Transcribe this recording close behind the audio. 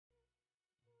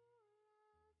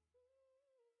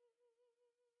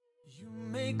You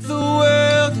make the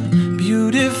world a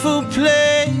beautiful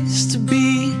place to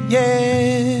be,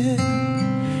 yeah.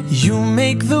 You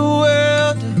make the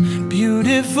world a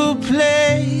beautiful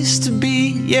place to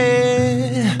be,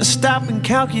 yeah. Stop and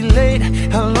calculate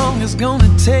how long it's gonna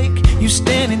take. You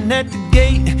standing at the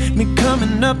gate, me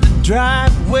coming up the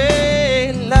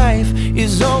driveway. Life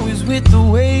is always with the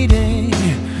waiting,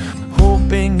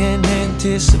 hoping and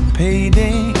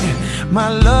anticipating. My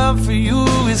love for you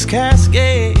is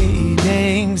cascading.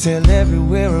 Till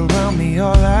everywhere around me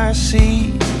all I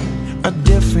see are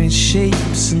different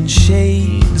shapes and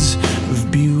shades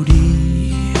of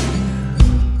beauty.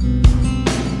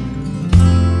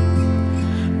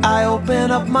 I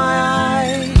open up my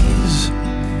eyes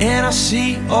and I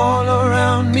see all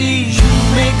around me. You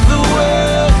make the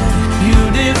world a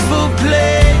beautiful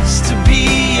place to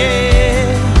be, yeah.